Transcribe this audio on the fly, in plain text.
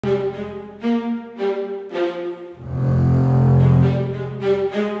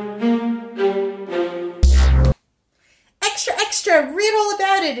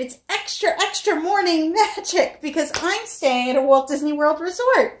extra morning magic because I'm staying at a Walt Disney World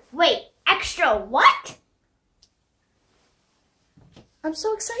Resort. Wait, extra what? I'm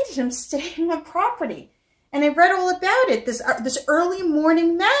so excited. I'm staying on property. And I read all about it, this early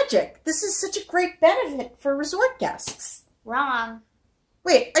morning magic. This is such a great benefit for resort guests. Wrong.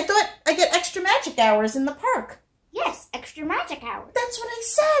 Wait, I thought I get extra magic hours in the park. Yes, extra magic hours. That's what I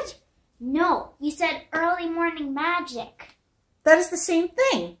said. No, you said early morning magic. That is the same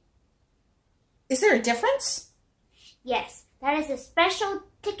thing. Is there a difference? Yes, that is a special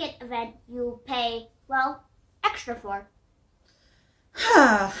ticket event you pay, well, extra for.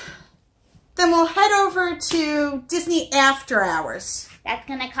 Then we'll head over to Disney After Hours. That's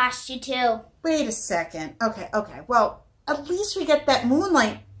gonna cost you too. Wait a second. Okay. Well, at least we get that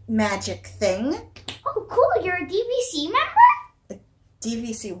moonlight magic thing. Oh, cool. You're a DVC member? A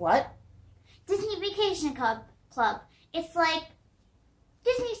DVC what? Disney Vacation Club. It's like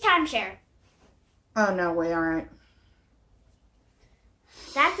Disney's timeshare. Oh, no, we aren't.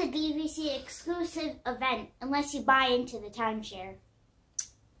 That's a DVC exclusive event, unless you buy into the timeshare.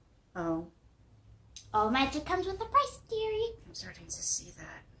 Oh. All magic comes with a price, dearie. I'm starting to see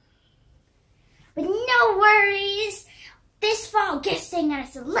that. But no worries. This fall, guests staying at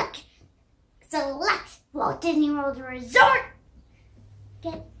a select Walt Disney World Resort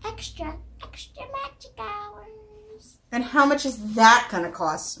get extra magic hours. And how much is that going to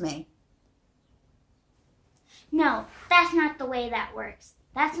cost me? No, that's not the way that works.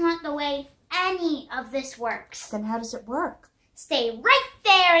 That's not the way any of this works. Then how does it work? Stay right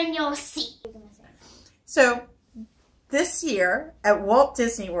there and you'll see. So, this year at Walt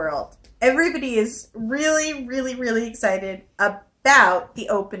Disney World, everybody is really excited about the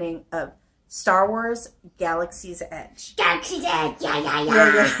opening of Star Wars Galaxy's Edge. Galaxy's Edge,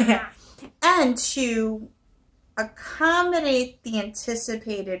 yeah. And to accommodate the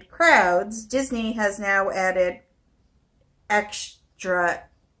anticipated crowds, Disney has now added extra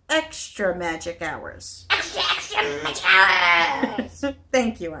magic hours. Extra magic hours.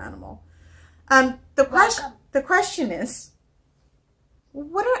 Thank you, Animal. The question is,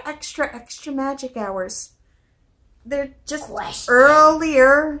 what are extra magic hours? They're just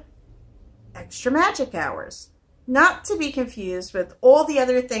earlier extra magic hours. Not to be confused with all the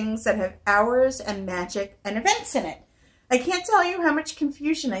other things that have hours and magic and events in it. I can't tell you how much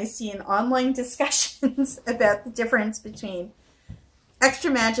confusion I see in online discussions about the difference between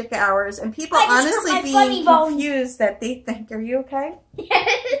extra magic hours and people honestly being confused that they think, are you okay?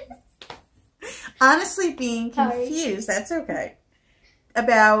 Yes. Honestly being confused, that's okay,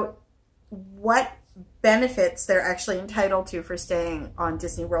 about what benefits they're actually entitled to for staying on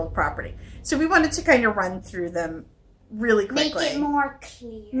Disney World property. So we wanted to kind of run through them really quickly. Make it more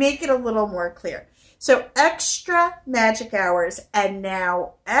clear. Make it a little more clear. So extra magic hours and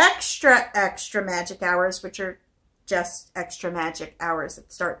now extra magic hours, which are just extra magic hours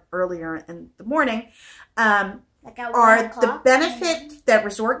that start earlier in the morning, are the benefit that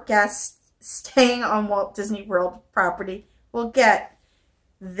resort guests staying on Walt Disney World property will get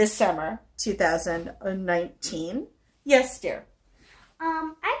this summer, 2019. Yes, dear.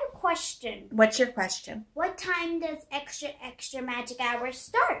 I have a question. What's your question? What time does extra magic hours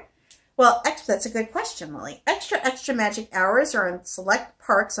start? Well, that's a good question, Lily. Extra magic hours are in select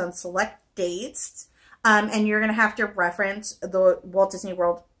parks on select dates, and you're going to have to reference the Walt Disney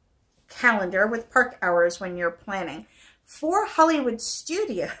World calendar with park hours when you're planning. For Hollywood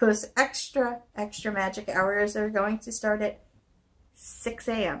Studios, extra magic hours are going to start at 6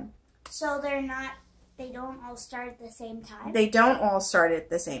 a.m. So they don't all start at the same time? They don't all start at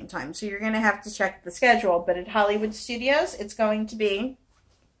the same time. So you're going to have to check the schedule. But at Hollywood Studios, it's going to be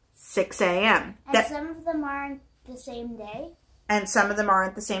 6 a.m. And some of them aren't the same day? And some of them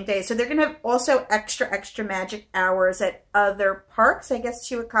aren't the same day. So they're going to have also extra magic hours at other parks, I guess,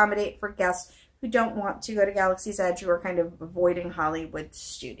 to accommodate for guests who don't want to go to Galaxy's Edge, who are kind of avoiding Hollywood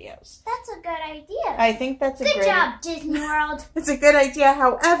Studios. That's a good idea. I think that's a good job, Disney World. It's a good idea.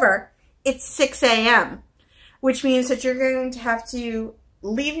 However, it's 6 a.m., which means that you're going to have to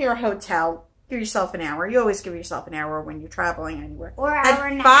leave your hotel, give yourself an hour. You always give yourself an hour when you're traveling anywhere. Or an hour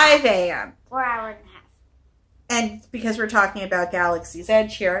and a half. At 5 a.m. Or hour and a half. And because we're talking about Galaxy's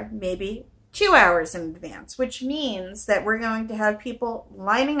Edge here, maybe 2 hours in advance, which means that we're going to have people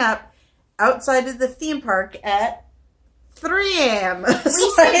lining up outside of the theme park at 3 a.m.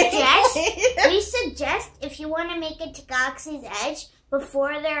 We suggest if you want to make it to Galaxy's Edge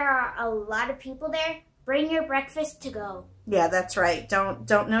before there are a lot of people there, bring your breakfast to go. Yeah, that's right. Don't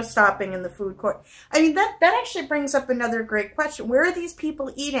no stopping in the food court. I mean, that actually brings up another great question. Where are these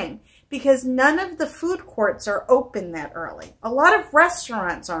people eating? Because none of the food courts are open that early. A lot of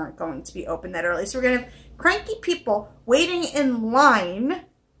restaurants aren't going to be open that early. So we're going to have cranky people waiting in line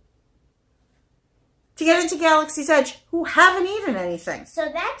to get into Galaxy's Edge who haven't eaten anything. So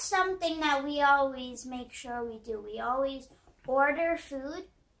that's something that we always make sure we do. We always order food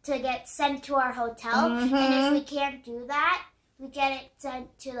to get sent to our hotel, and if we can't do that, we get it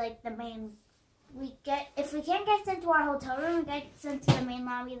sent to like the main. If we can't get sent to our hotel room, we get sent to the main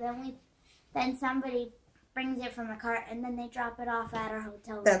lobby. Then somebody brings it from a cart, and then they drop it off at our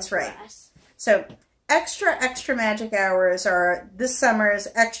hotel room. That's right. For us. So extra magic hours are this summer's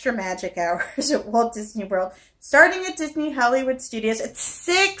extra magic hours at Walt Disney World, starting at Disney Hollywood Studios at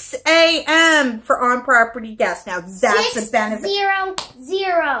 6 a.m. for on-property guests. Now that's a benefit.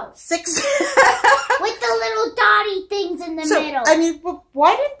 6:00. 6 with the little dotty things in the middle. I mean,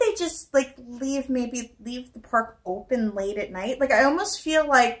 why didn't they just like leave the park open late at night? Like I almost feel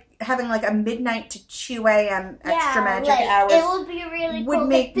like having like a midnight to 2 a.m. extra magic hours. It would be really cool. Would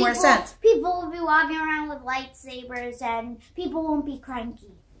make more sense. People would be walking around with lightsabers and people won't be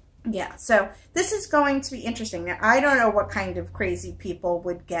cranky. Yeah, so this is going to be interesting. Now, I don't know what kind of crazy people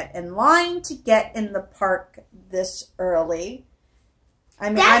would get in line to get in the park this early. I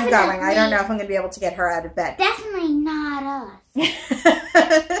mean, definitely, I'm going. I don't know if I'm going to be able to get her out of bed. Definitely not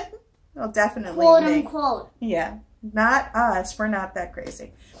us. Well, definitely quote me. Unquote. Yeah, not us. We're not that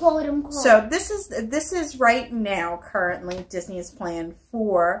crazy. Quote unquote. So this is right now currently Disney's plan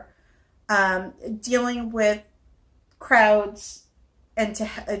for dealing with crowds and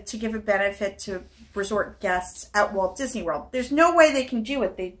to give a benefit to resort guests at Walt Disney World. There's no way they can do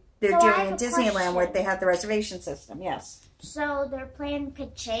what they're doing in Disneyland where they have the reservation system. Yes. So their plan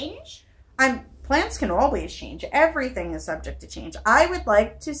could change? Plans can always change. Everything is subject to change. I would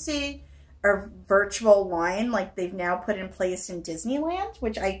like to see a virtual line like they've now put in place in Disneyland,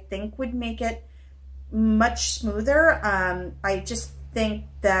 which I think would make it much smoother. I just think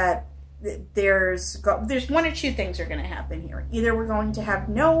that there's one or two things are going to happen here. Either we're going to have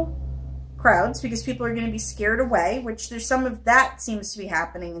no crowds because people are going to be scared away, which there's some of that seems to be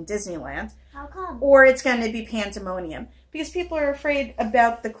happening in Disneyland. How come? Or it's going to be pandemonium because people are afraid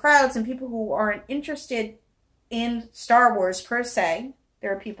about the crowds and people who aren't interested in Star Wars per se.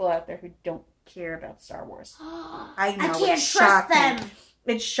 There are people out there who don't care about Star Wars. I know, I can't it's trust shocking. them.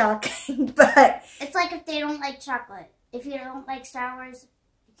 It's shocking, but it's like if they don't like chocolate. If you don't like Star Wars,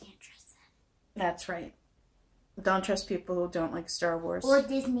 you can't trust them. That's right. Don't trust people who don't like Star Wars. Or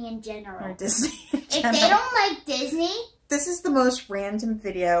Disney in general. Or Disney in general. If they don't like Disney... This is the most random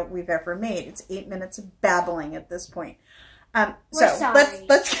video we've ever made. It's 8 minutes of babbling at this point. We're sorry.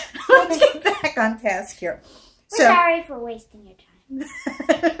 let's get back on task here. We're sorry for wasting your time.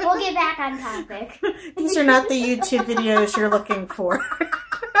 We'll get back on topic. These are not the YouTube videos you're looking for.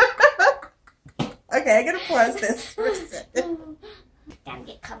 Okay, I'm going to pause this for a second. Gotta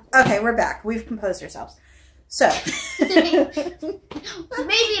get comfortable. Okay, we're back. We've composed ourselves. So. Maybe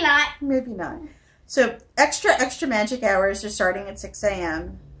not. Maybe not. So, extra magic hours are starting at 6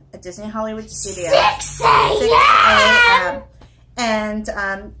 a.m. at Disney Hollywood Studios. 6 a.m. And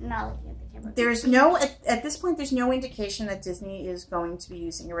no, there's no at this point there's no indication that Disney is going to be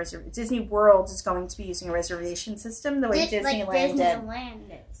using a Disney World is going to be using a reservation system the way Disneyland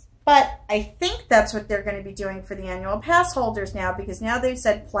did. But I think that's what they're going to be doing for the annual pass holders now, because now they've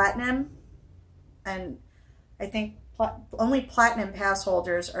said platinum, and I think only platinum pass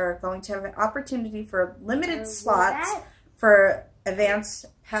holders are going to have an opportunity for limited slots for advanced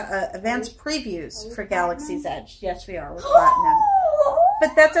previews for Galaxy's Edge. Yes, we are with platinum.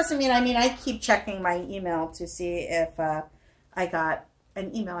 But that doesn't mean, I keep checking my email to see if I got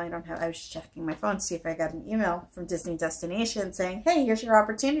an email. I was just checking my phone to see if I got an email from Disney Destination saying, hey, here's your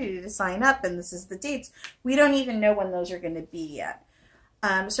opportunity to sign up, and this is the dates. We don't even know when those are going to be yet.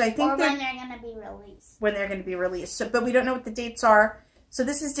 So I think or when they're going to be released. When they're going to be released. So, but we don't know what the dates are. So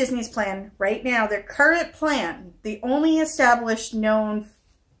this is Disney's plan right now. Their current plan, the only established, known,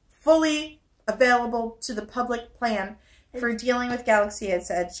 fully available to the public plan for dealing with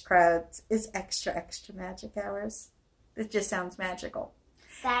Galaxy's Edge crowds is extra magic hours. It just sounds magical.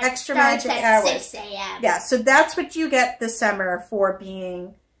 That extra starts magic at hours. 6 a.m. Yeah, so that's what you get this summer for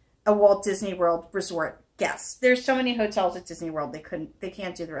being a Walt Disney World Resort guest. There's so many hotels at Disney World they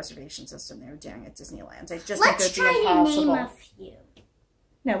can't do the reservation system they were doing at Disneyland. I just think it would be impossible. Let's try to name a few.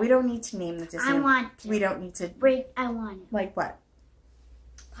 No, we don't need to name the Disney. I want to. We don't need to. I want it. Like what?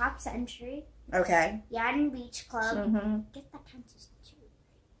 Pop Century. Okay. Yachting Beach Club. Mm-hmm. Guess that counts as two.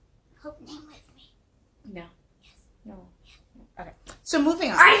 Hope name with me. No. Yes. No. Okay. So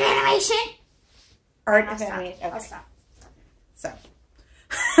moving on. Art of animation. Art of animation. Okay. I'll stop. So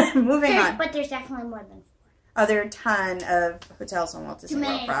moving on. But there's definitely more than 4. Oh, there are a ton of hotels on Walt Disney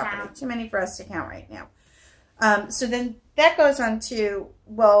World property. Too many for us to count right now. So then that goes on to,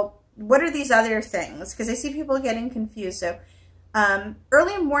 well, what are these other things? Because I see people getting confused. So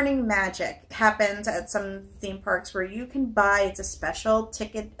early morning magic happens at some theme parks where you can buy, it's a special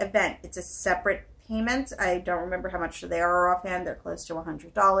ticket event. It's a separate payment. I don't remember how much they are offhand. They're close to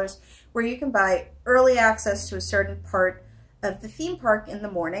 $100, where you can buy early access to a certain part of the theme park in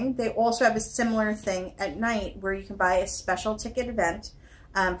the morning. They also have a similar thing at night where you can buy a special ticket event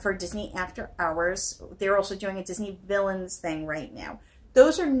for Disney After Hours. They're also doing a Disney Villains thing right now.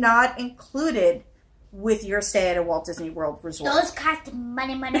 Those are not included with your stay at a Walt Disney World Resort. Those cost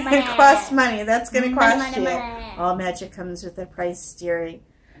money, money, money. It costs money. That's going to cost money, you. money. All magic comes with a price, dearie.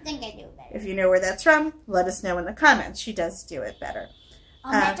 I think I do better. If you know where that's from, let us know in the comments. She does do it better.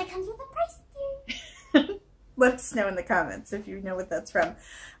 All magic comes with a price, dearie. Let us know in the comments if you know what that's from.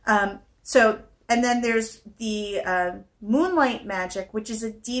 And then there's the Moonlight Magic, which is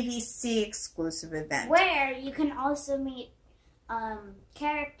a DVC exclusive event. Where you can also meet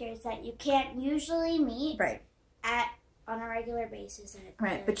characters that you can't usually meet on a regular basis.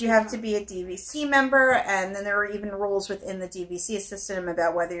 Right, but you have to be a DVC member, and then there are even rules within the DVC system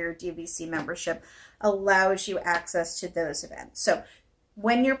about whether your DVC membership allows you access to those events. So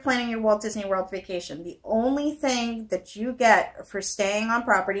when you're planning your Walt Disney World vacation, the only thing that you get for staying on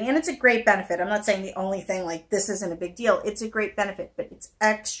property, and it's a great benefit. I'm not saying the only thing, like this isn't a big deal. It's a great benefit, but it's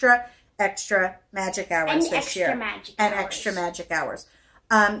extra magic hours this year. And extra magic hours.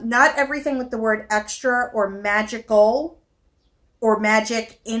 Not everything with the word extra or magical or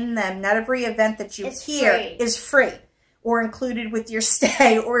magic in them, not every event that you hear is free or included with your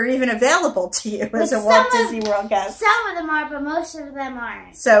stay or even available to you as a Walt Disney World guest. Some of them are, but most of them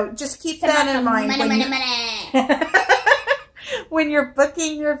aren't. So just keep that in mind when you're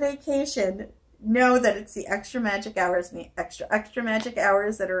booking your vacation. Know that it's the extra magic hours and the extra magic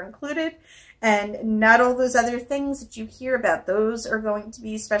hours that are included, and not all those other things that you hear about. Those are going to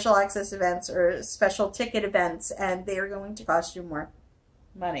be special access events or special ticket events, and they are going to cost you more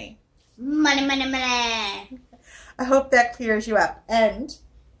money. Money, money, money. I hope that clears you up. And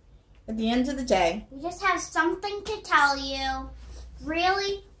at the end of the day, we just have something to tell you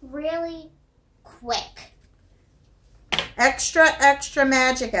really, really quick. Extra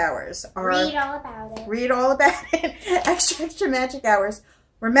magic hours are... Read all about it. Read all about it. Extra magic hours,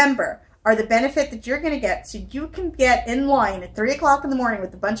 remember, are the benefit that you're going to get so you can get in line at 3 o'clock in the morning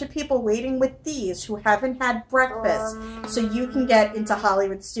with a bunch of people waiting with these who haven't had breakfast so you can get into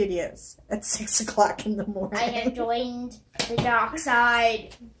Hollywood Studios at 6 o'clock in the morning. I have joined the dark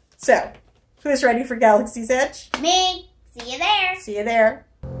side. So, who's ready for Galaxy's Edge? Me. See you there. See you there.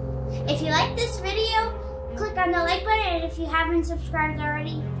 If you like this video, click on the like button, and if you haven't subscribed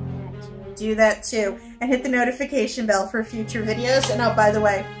already, do that too. And hit the notification bell for future videos. And oh, by the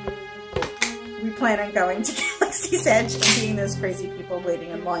way, we plan on going to Galaxy's Edge and being those crazy people waiting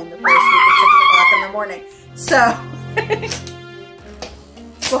in line the first week at 6 o'clock in the morning. So,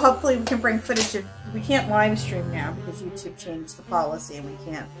 well, hopefully we can bring footage of, we can't live stream now because YouTube changed the policy and we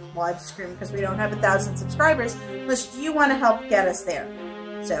can't live stream because we don't have 1,000 subscribers unless you want to help get us there.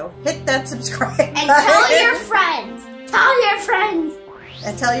 So hit that subscribe button. And tell your friends. Tell your friends.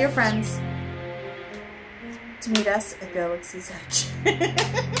 And tell your friends to meet us at Galaxy's Edge. Okay.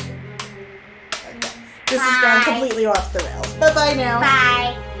 This has gone completely off the rails. Bye-bye now.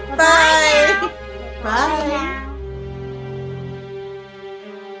 Bye. Bye. Bye. Bye.